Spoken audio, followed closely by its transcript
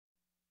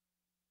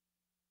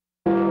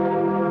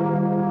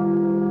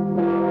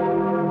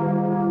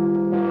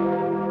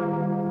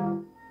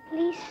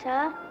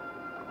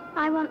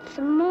want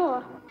some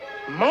more.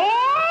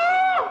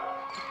 More?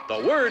 The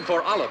word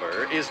for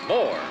Oliver is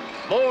more.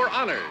 More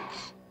honors.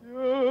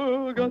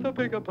 You got a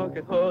bigger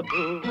pocket, oh,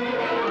 too.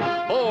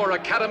 More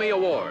Academy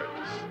Awards.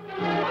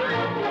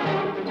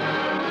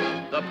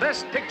 The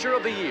Best Picture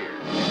of the Year.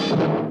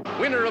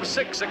 Winner of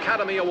 6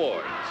 Academy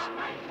Awards.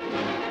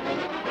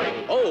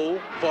 O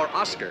for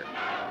Oscar.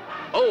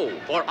 O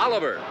for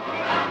Oliver.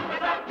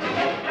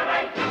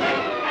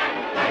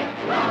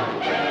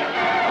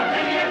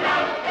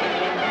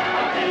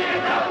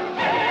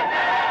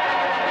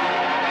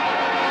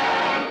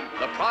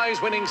 The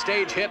prize-winning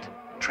stage hit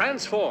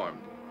transformed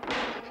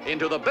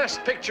into the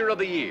Best Picture of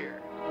the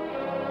Year,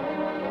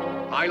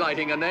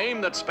 highlighting a name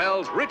that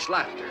spells rich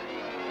laughter.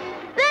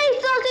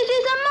 These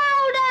sausages are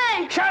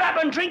mouldy! Shut up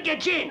and drink your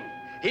gin.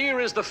 Here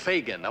is the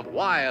Fagin of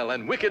wile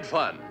and wicked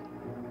fun.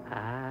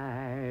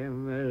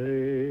 I'm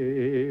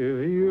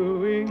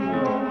reviewing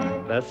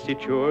the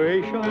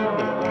situation.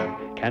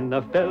 Can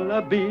a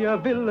fella be a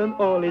villain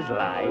all his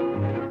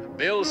life?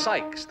 Bill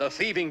Sykes, the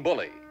thieving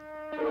bully.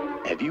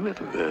 Have you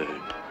ever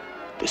heard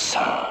the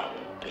sound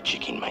the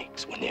chicken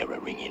makes when they're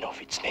ringing off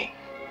its nest?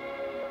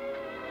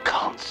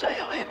 Can't say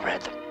I ever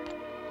had them.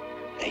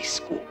 They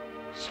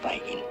squawks,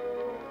 Fagin.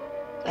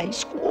 They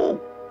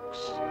squawks.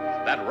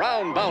 That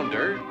round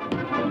bounder,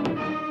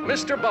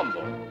 Mr.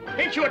 Bumble.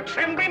 Ain't you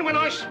trembling when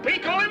I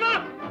speak,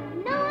 Oliver?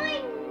 No,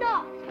 I'm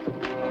not.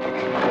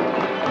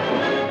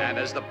 And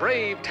as the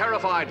brave,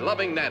 terrified,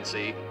 loving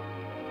Nancy,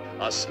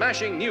 a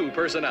smashing new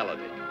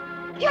personality.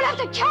 You'll have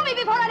to kill me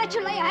before I let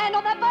you lay a hand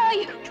on that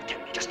boy. Don't you tell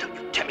me, just don't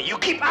you tell me. You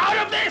keep out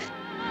of this!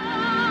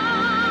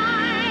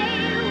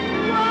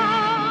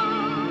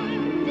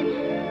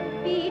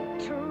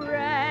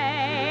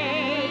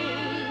 Betray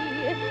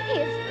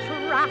his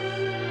trust.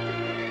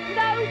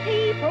 Though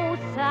people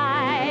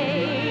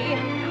say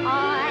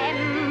I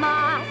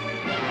must.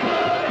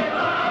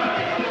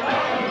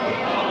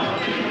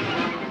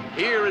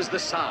 Here is the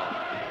sound,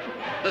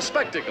 the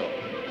spectacle,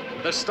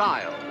 the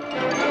style,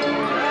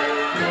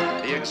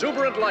 the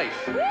exuberant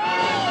life,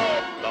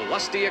 the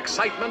lusty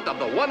excitement of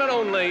the one and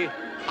only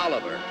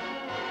Oliver.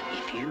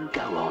 If you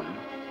go on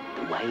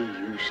the way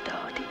you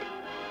started,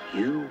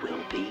 you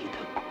will be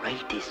the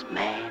greatest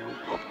man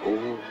of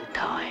all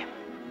time.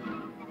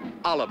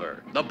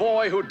 Oliver, the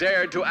boy who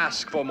dared to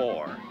ask for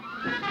more.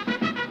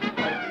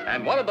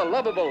 And one of the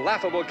lovable,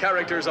 laughable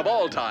characters of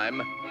all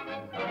time,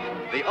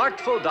 the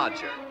artful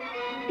dodger.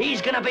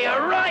 He's gonna be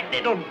a right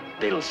little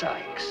Bill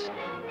Sykes.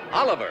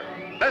 Oliver,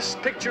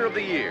 Best Picture of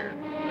the Year.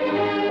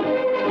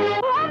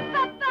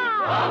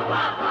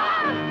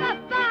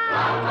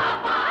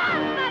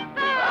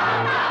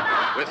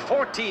 With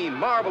 14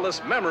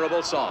 marvelous,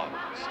 memorable songs.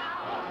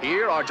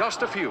 Here are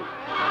just a few.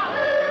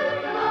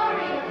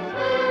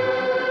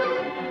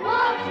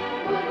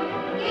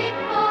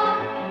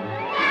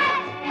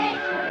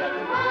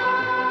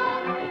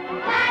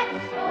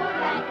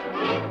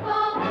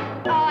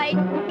 I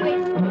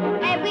risk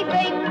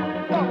everything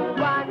for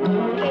one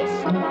kiss.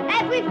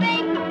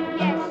 Everything,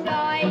 yes,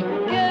 I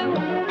do.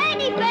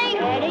 Anything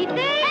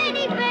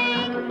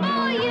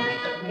for you.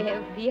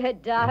 If you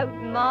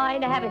don't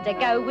mind having to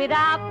go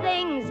without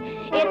things,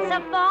 it's a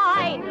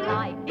fine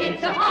life.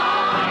 It's a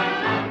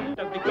fine.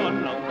 Don't be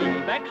gone, I'll be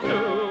back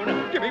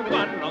soon. Give me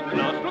one long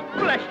last look,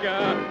 bless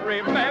ya.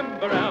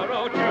 Remember our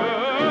old